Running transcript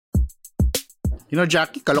You know,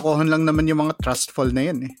 Jackie, kalokohan lang naman yung mga trust fall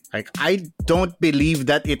na yun eh. Like, I don't believe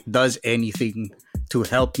that it does anything to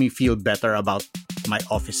help me feel better about my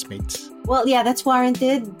office mates. Well, yeah, that's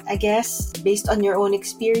warranted, I guess, based on your own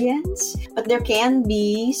experience. But there can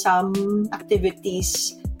be some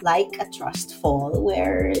activities like a trust fall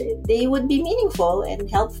where they would be meaningful and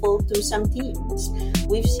helpful to some teams.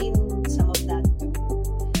 We've seen some of that too.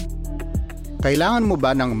 Kailangan mo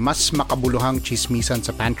ba ng mas makabuluhang chismisan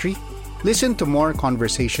sa pantry? Listen to more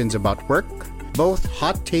conversations about work, both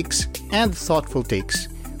hot takes and thoughtful takes,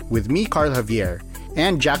 with me, Carl Javier,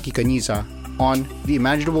 and Jackie Caniza on The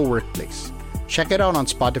Imaginable Workplace. Check it out on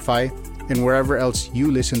Spotify and wherever else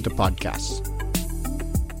you listen to podcasts.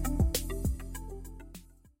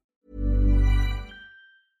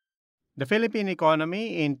 The Philippine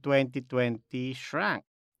economy in 2020 shrank.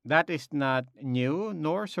 That is not new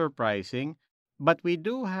nor surprising, but we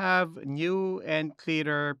do have new and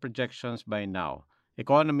clearer projections by now.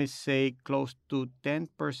 Economists say close to 10%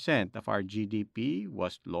 of our GDP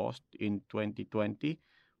was lost in 2020.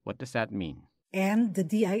 What does that mean? And the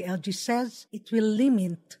DILG says it will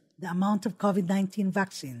limit the amount of COVID-19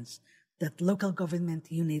 vaccines that local government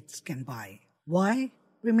units can buy. Why?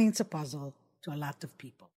 Remains a puzzle to a lot of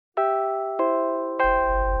people.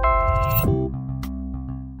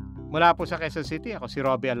 Mula po sa Quezon City, ako si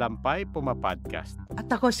Robbie Alampay, Puma Podcast. At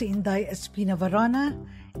ako si Inday Espina Varona.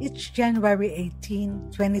 It's January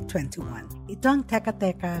 18, 2021. Ito ang Teka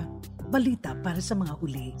Teka, balita para sa mga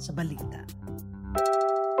huli sa balita.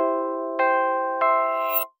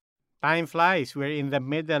 Time flies. We're in the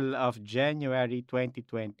middle of January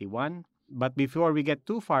 2021. But before we get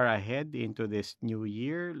too far ahead into this new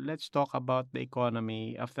year, let's talk about the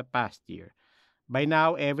economy of the past year. By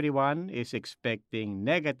now, everyone is expecting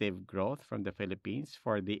negative growth from the Philippines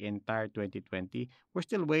for the entire 2020. We're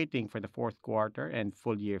still waiting for the fourth quarter and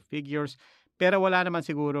full-year figures, pero wala naman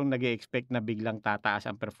sigurong nag-expect na biglang tataas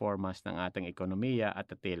ang performance ng ating ekonomiya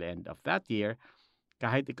at the tail end of that year.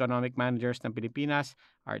 Kahit economic managers ng Pilipinas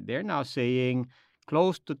are there now saying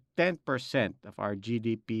close to 10% of our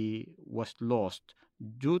GDP was lost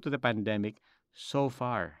due to the pandemic so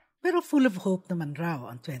far. Pero full of hope naman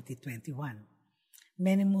raw ang 2021.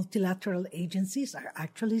 Many multilateral agencies are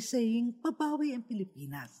actually saying babawi ang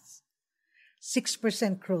Pilipinas. 6%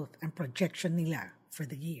 growth ang projection nila for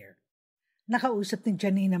the year. Nakausap ni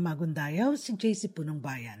Janina Magundayaw si JC Punong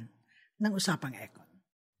Bayan ng Usapang Econ.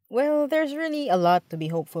 Well, there's really a lot to be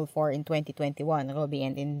hopeful for in 2021, Robbie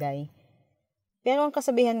and Inday. Pero ang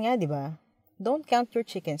kasabihan nga, di ba? Don't count your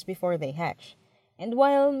chickens before they hatch. And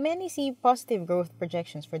while many see positive growth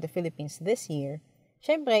projections for the Philippines this year,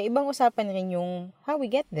 syempre, ibang usapan rin yung how we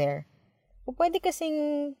get there. O pwede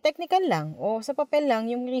kasing technical lang o sa papel lang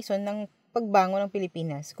yung reason ng pagbangon ng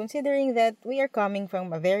Pilipinas considering that we are coming from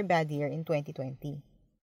a very bad year in 2020.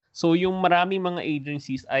 So yung maraming mga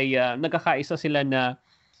agencies ay nagkakaisa sila na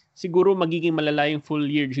siguro magiging malala yung full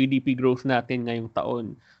year GDP growth natin ngayong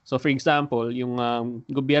taon. So for example, yung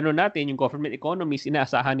gobyerno natin, yung government economies,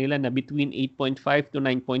 inaasahan nila na between 8.5 to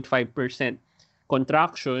 9.5%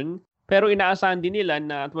 contraction. Pero inaasahan din nila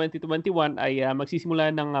na 2021 ay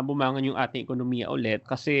magsisimula ng bumangon yung ating ekonomiya ulit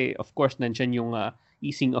kasi of course nandiyan yung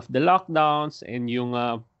easing of the lockdowns and yung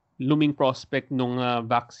looming prospect ng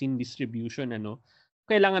vaccine distribution.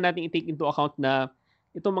 Kailangan natin i-take into account na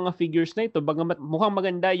itong mga figures na ito, bagamat mukhang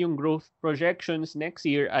maganda yung growth projections next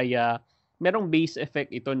year ay merong base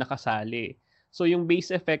effect ito nakasali. So yung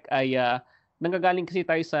base effect ay nanggagaling kasi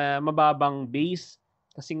tayo sa mababang base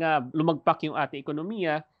kasi nga lumagpak yung ating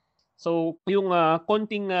ekonomiya. So, yung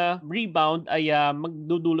konting rebound ay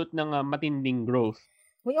magdudulot ng matinding growth.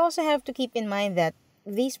 We also have to keep in mind that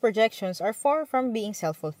these projections are far from being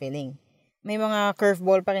self-fulfilling. May mga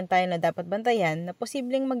curveball pa rin tayo na dapat bantayan na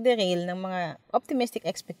posibleng mag-derail ng mga optimistic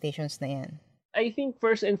expectations na yan. I think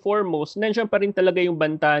first and foremost, nandiyan pa rin talaga yung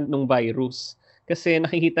banta ng virus. Kasi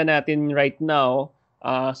nakikita natin right now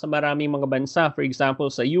sa maraming mga bansa, for example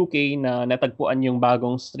sa UK na natagpuan yung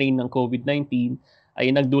bagong strain ng COVID-19, ay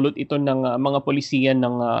nagdulot ito ng mga polisiyan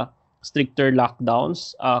ng stricter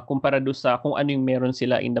lockdowns kumpara do sa kung ano yung meron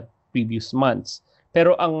sila in the previous months.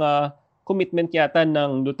 Pero ang commitment yata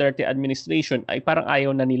ng Duterte administration ay parang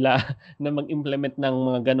ayaw na nila na mag-implement ng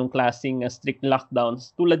mga ganong klaseng strict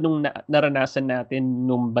lockdowns tulad nung naranasan natin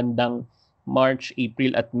nung bandang March,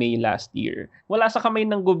 April at May last year. Wala sa kamay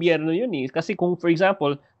ng gobyerno yun eh. Kasi kung for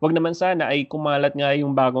example, wag naman sana ay kumalat nga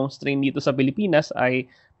yung bagong strain dito sa Pilipinas ay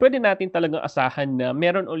pwede natin talagang asahan na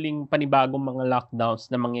meron uling panibagong mga lockdowns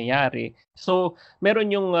na mangyayari. So, meron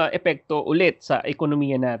yung epekto ulit sa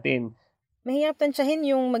ekonomiya natin. Mahirap tansyahin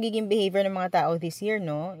yung magiging behavior ng mga tao this year,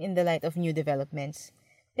 no? In the light of new developments.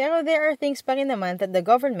 Pero there are things pa rin naman that the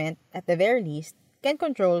government, at the very least, can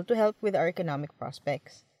control to help with our economic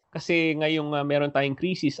prospects. Kasi ngayong meron tayong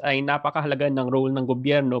crisis ay napakahalaga ng role ng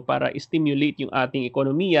gobyerno para stimulate yung ating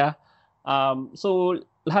ekonomiya. So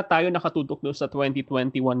lahat tayo nakatutok doon sa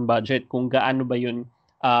 2021 budget kung gaano ba yun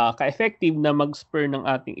ka-effective na mag-spur ng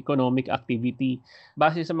ating economic activity.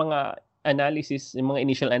 Base sa mga analysis, yung mga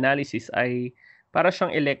initial analysis ay para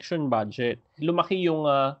siyang election budget. Lumaki yung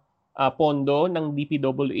pondo ng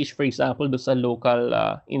DPWH, for example, doon sa local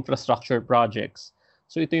infrastructure projects.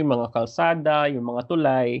 So ito yung mga kalsada, yung mga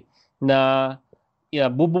tulay na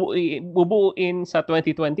bubuuin sa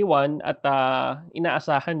 2021 at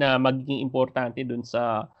inaasahan na magiging importante dun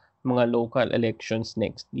sa mga local elections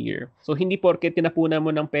next year. So hindi porket tinapunan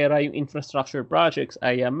mo ng pera yung infrastructure projects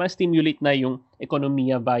ay ma-stimulate na yung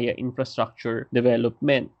ekonomiya via infrastructure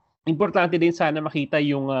development. Importante din sana makita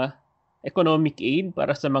yung economic aid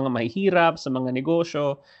para sa mga mahihirap, sa mga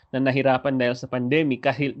negosyo na nahirapan dahil sa pandemic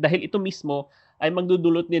dahil ito mismo ay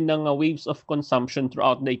magdudulot din ng waves of consumption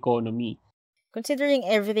throughout the economy. Considering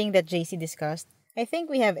everything that JC discussed, I think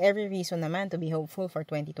we have every reason naman to be hopeful for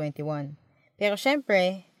 2021. Pero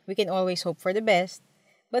syempre, we can always hope for the best,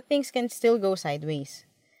 but things can still go sideways.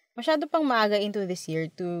 Masyado pang maaga into this year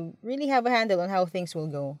to really have a handle on how things will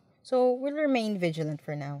go. So, we'll remain vigilant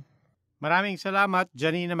for now. Maraming salamat,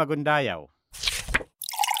 Janina Magundayaw.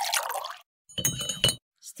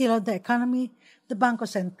 Still on the economy, the Bangko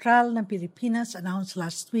Sentral ng Pilipinas announced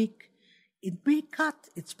last week it may cut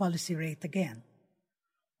its policy rate again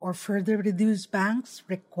or further reduce banks'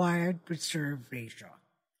 required reserve ratio.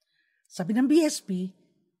 Sabi ng BSP,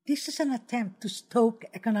 this is an attempt to stoke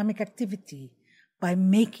economic activity by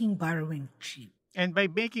making borrowing cheap. And by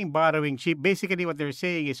making borrowing cheap, basically what they're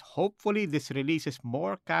saying is hopefully this releases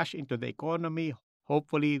more cash into the economy.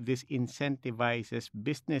 Hopefully this incentivizes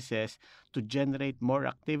businesses to generate more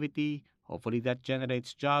activity. Hopefully that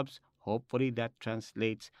generates jobs. Hopefully that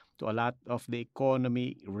translates to a lot of the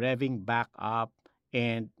economy revving back up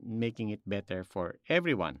and making it better for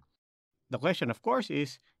everyone. The question, of course,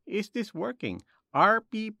 is this working? Are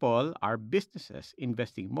people, are businesses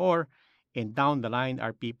investing more? And down the line,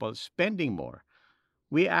 are people spending more?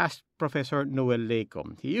 We asked Professor Noel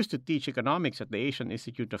Lacom. He used to teach economics at the Asian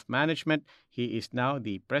Institute of Management. He is now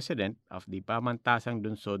the president of the Pamantasang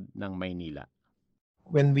Lungsod ng Maynila.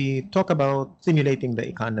 When we talk about stimulating the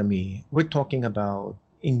economy, we're talking about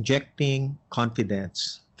injecting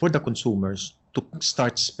confidence for the consumers to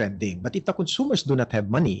start spending. But if the consumers do not have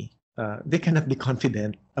money, they cannot be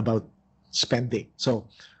confident about spending. So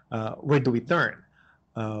where do we turn?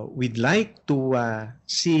 We'd like to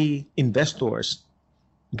see investors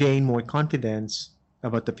gain more confidence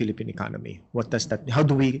about the Philippine economy. What does that mean? How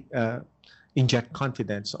do we inject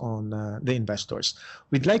confidence on the investors?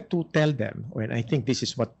 We'd like to tell them, and I think this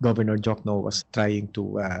is what Governor Jokno was trying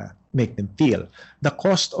to make them feel, the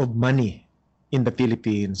cost of money in the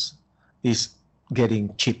Philippines is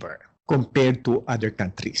getting cheaper compared to other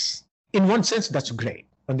countries. In one sense, that's great.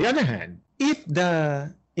 On the other hand, if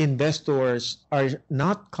the investors are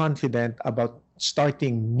not confident about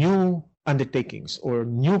starting new undertakings or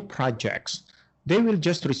new projects, they will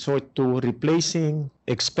just resort to replacing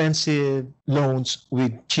expensive loans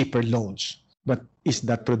with cheaper loans. But is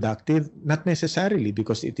that productive? Not necessarily,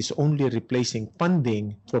 because it is only replacing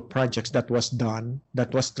funding for projects that was done,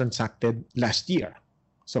 that was transacted last year.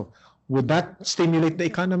 So would that stimulate the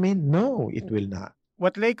economy? No, it will not.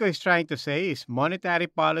 What Leiko is trying to say is monetary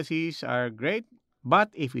policies are great, but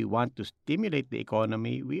if we want to stimulate the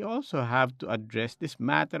economy, we also have to address this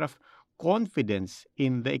matter of confidence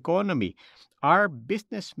in the economy. Are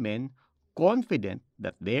businessmen confident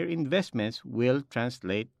that their investments will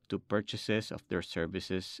translate to purchases of their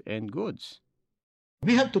services and goods?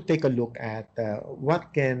 We have to take a look at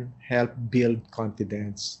what can help build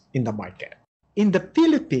confidence in the market. In the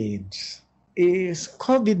Philippines, is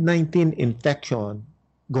COVID-19 infection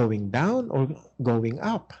going down or going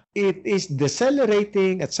up? It is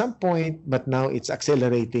decelerating at some point, but now it's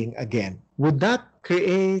accelerating again. Would that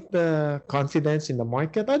create confidence in the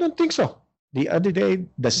market? I don't think so. The other day,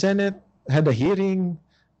 the Senate had a hearing,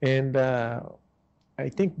 and I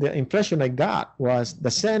think the impression I got was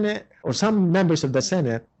the Senate or some members of the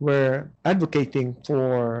Senate were advocating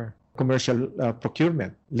for commercial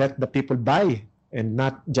procurement. Let the people buy and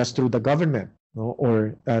not just through the government. No?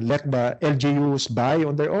 Or let the LGUs buy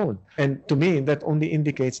on their own. And to me, that only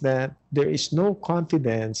indicates that there is no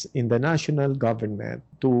confidence in the national government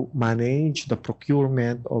to manage the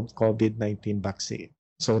procurement of COVID-19 vaccine.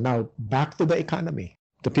 So now, back to the economy.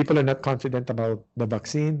 The people are not confident about the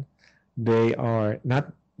vaccine. They are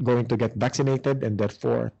not going to get vaccinated, and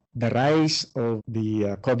therefore the rise of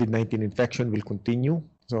the COVID-19 infection will continue.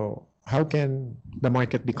 So how can the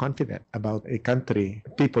market be confident about a country,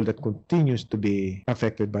 people that continues to be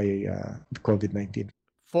affected by COVID-19?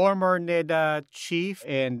 Former NEDA chief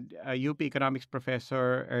and UP economics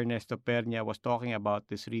professor Ernesto Pernia was talking about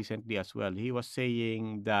this recently as well. He was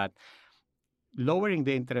saying that lowering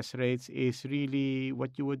the interest rates is really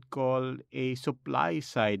what you would call a supply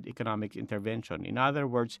side economic intervention. In other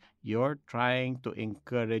words, you're trying to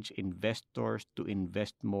encourage investors to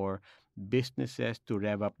invest more, businesses to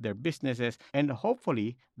rev up their businesses, and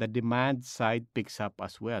hopefully the demand side picks up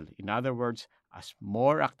as well. In other words, as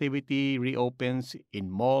more activity reopens in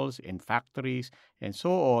malls, in factories, and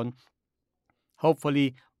so on,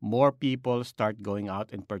 hopefully more people start going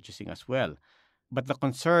out and purchasing as well. But the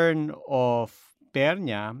concern of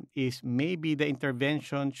Pernia is maybe the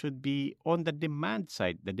intervention should be on the demand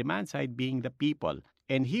side being the people.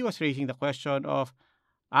 And he was raising the question of,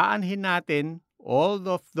 aanhin natin all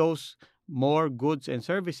of those more goods and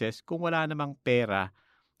services kung wala namang pera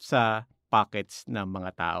sa pockets ng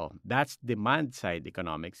mga tao. That's demand side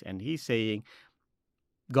economics. And he's saying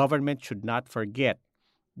government should not forget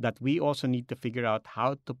that we also need to figure out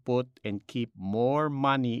how to put and keep more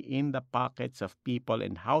money in the pockets of people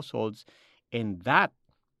and households, and that,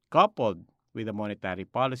 coupled with the monetary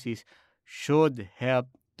policies, should help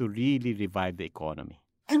to really revive the economy.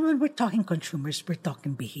 And when we're talking consumers, we're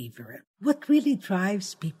talking behavioral. What really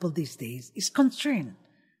drives people these days is concern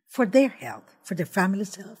for their health, for their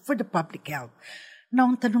family's health, for the public health. Now,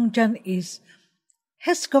 ang tanong dyan is,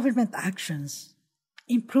 has government actions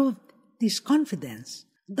improved this confidence?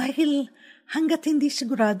 Dahil hanggat hindi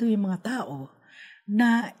sigurado yung mga tao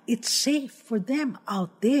na it's safe for them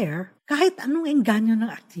out there, kahit anong engganyo ng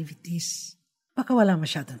activities, baka wala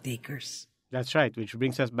masyadong takers. That's right, which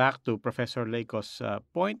brings us back to Professor Leco's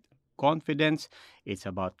point. Confidence, it's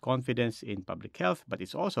about confidence in public health, but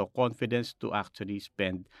it's also confidence to actually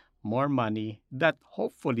spend more money that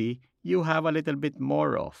hopefully you have a little bit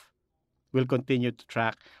more of. We'll continue to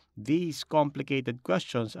track these complicated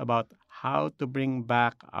questions about how to bring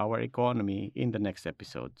back our economy in the next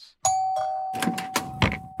episodes.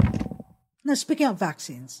 Now, speaking of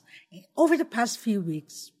vaccines, over the past few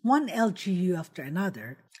weeks, one LGU after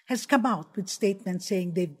another has come out with statements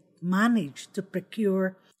saying they've managed to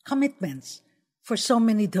procure commitments for so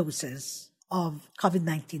many doses of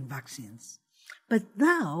COVID-19 vaccines. But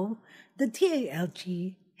now, the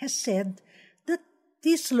DILG has said that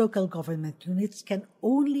these local government units can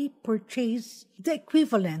only purchase the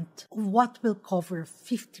equivalent of what will cover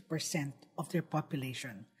 50% of their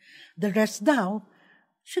population. The rest now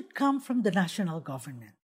should come from the national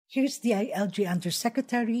government. Here's the ILG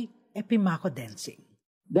Undersecretary Epimaco Densing.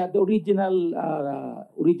 The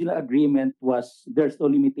original agreement was there's no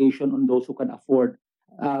limitation on those who can afford.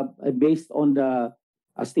 Based on the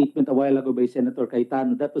statement a while ago by Senator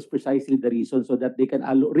Cayetano, that was precisely the reason, so that they can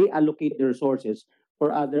reallocate the resources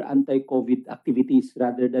for other anti-COVID activities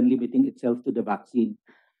rather than limiting itself to the vaccine.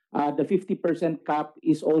 The 50% cap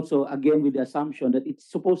is also, again, with the assumption that it's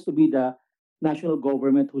supposed to be the national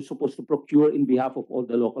government who's supposed to procure in behalf of all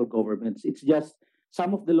the local governments. It's just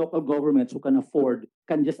some of the local governments who can afford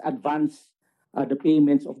can just advance the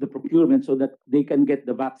payments of the procurement so that they can get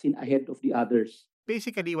the vaccine ahead of the others.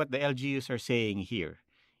 Basically, what the LGUs are saying here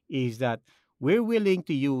is that we're willing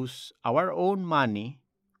to use our own money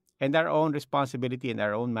and our own responsibility and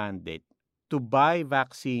our own mandate to buy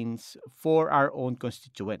vaccines for our own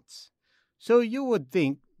constituents. So you would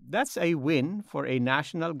think that's a win for a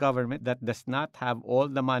national government that does not have all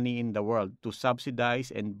the money in the world to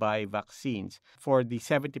subsidize and buy vaccines for the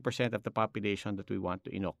 70% of the population that we want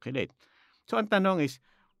to inoculate. So ang tanong is,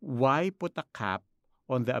 why put a cap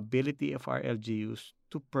on the ability of our LGUs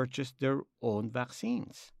to purchase their own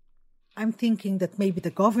vaccines? I'm thinking that maybe the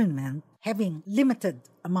government, having limited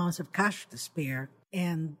amounts of cash to spare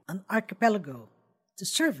and an archipelago to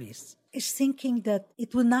service, is thinking that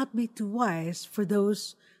it would not be too wise for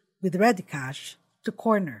those with ready cash to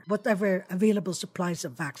corner whatever available supplies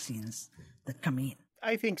of vaccines that come in.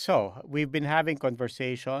 I think so. We've been having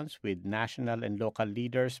conversations with national and local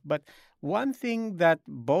leaders, but one thing that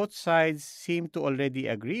both sides seem to already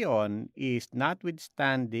agree on is,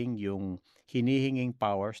 notwithstanding yung hinihinging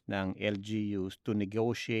powers ng LGUs to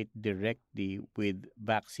negotiate directly with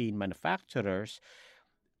vaccine manufacturers,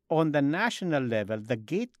 on the national level, the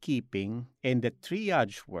gatekeeping and the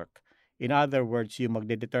triage work, in other words, yung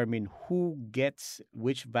magdedetermine who gets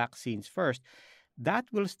which vaccines first, that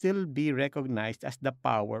will still be recognized as the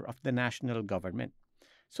power of the national government.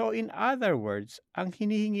 So in other words, ang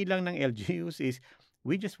hinihingi lang ng LGUs is,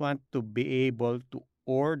 we just want to be able to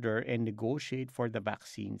order and negotiate for the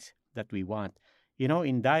vaccines that we want. You know,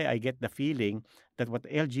 Inday, I get the feeling that what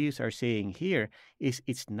LGUs are saying here is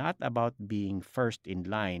it's not about being first in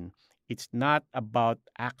line. It's not about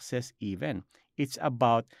access even. It's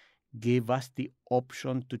about give us the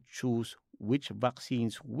option to choose which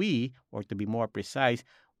vaccines we, or to be more precise,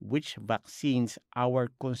 which vaccines our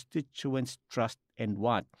constituents trust and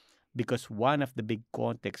want. Because one of the big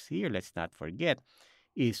contexts here, let's not forget,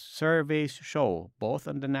 is surveys show, both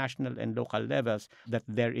on the national and local levels, that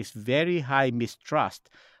there is very high mistrust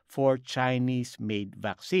for Chinese-made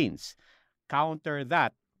vaccines. Counter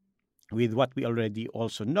that with what we already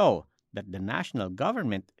also know, that the national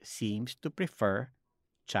government seems to prefer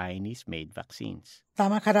Chinese-made vaccines.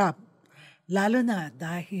 Tama ka, Rap. Lalo na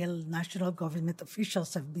dahil national government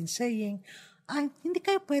officials have been saying, ay, hindi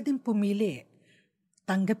kayo pwedeng pumili.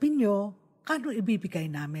 Tanggapin nyo, kano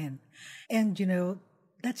ibibigay namin. And,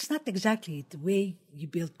 that's not exactly the way you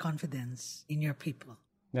build confidence in your people.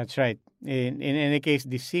 That's right. In any case,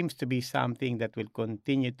 this seems to be something that will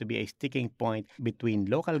continue to be a sticking point between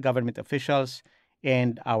local government officials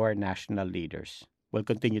and our national leaders. We'll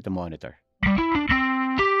continue to monitor.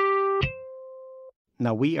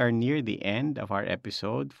 Now, we are near the end of our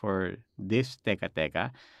episode for this Teka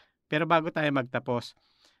Teka. Pero bago tayo magtapos,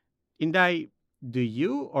 Inday, do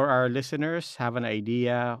you or our listeners have an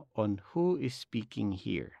idea on who is speaking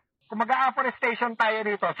here? Kung mag-afforestation tayo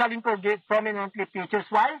dito, Salinco-Gate prominently features.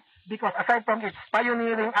 Why? Because aside from its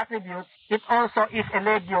pioneering attributes, it also is a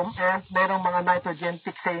legume and merong mga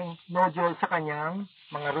nitrogen-fixing nodule sa kanyang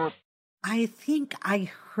mga root. I think I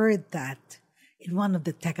heard that in one of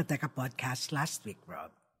the Teka Teka podcasts last week, Rob.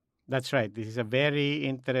 That's right. This is a very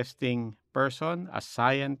interesting person, a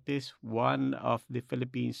scientist, one of the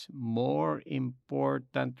Philippines' more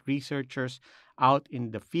important researchers out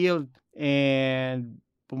in the field. And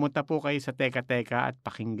pumunta po kayo sa Teka Teka at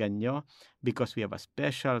pakinggan nyo because we have a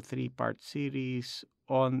special 3-part series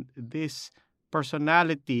on this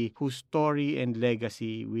personality whose story and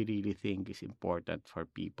legacy we really think is important for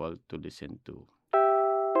people to listen to.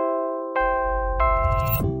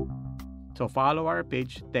 So follow our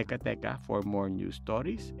page, Teka Teka, for more news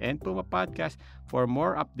stories and Puma Podcast for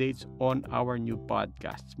more updates on our new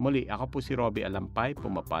podcasts. Muli, ako po si Robbie Alampay,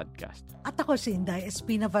 Puma Podcast. At ako si Inday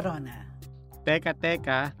Espina Varona. Teka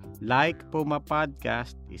Teka, like Puma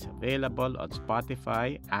Podcast, is available on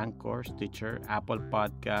Spotify, Anchor, Stitcher, Apple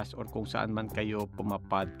Podcasts, or kung saan man kayo Puma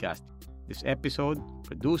Podcast. This episode,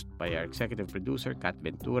 produced by our executive producer, Kat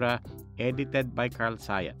Ventura, edited by Carl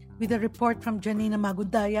Sayat. With a report from Janina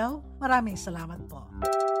Magudayaw, maraming salamat po.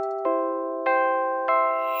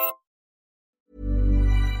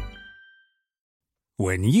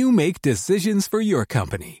 When you make decisions for your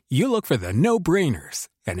company, you look for the no-brainers.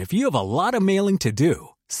 And if you have a lot of mailing to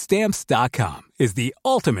do, Stamps.com is the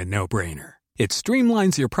ultimate no-brainer. It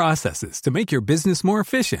streamlines your processes to make your business more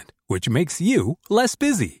efficient, which makes you less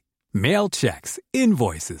busy. Mail checks,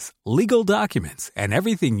 invoices, legal documents, and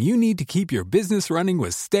everything you need to keep your business running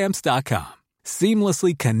with Stamps.com.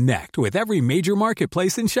 Seamlessly connect with every major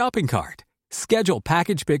marketplace and shopping cart. Schedule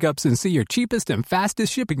package pickups and see your cheapest and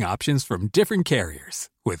fastest shipping options from different carriers,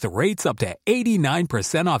 with rates up to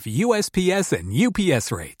 89% off USPS and UPS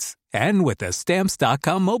rates. And with the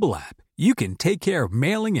Stamps.com mobile app, you can take care of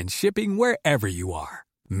mailing and shipping wherever you are.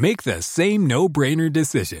 Make the same no-brainer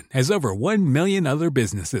decision as over 1 million other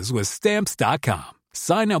businesses with Stamps.com.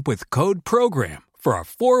 Sign up with code PROGRAM for a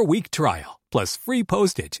 4-week trial, plus free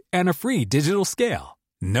postage and a free digital scale.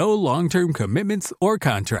 No long-term commitments or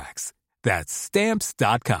contracts. That's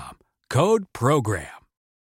Stamps.com. Code PROGRAM.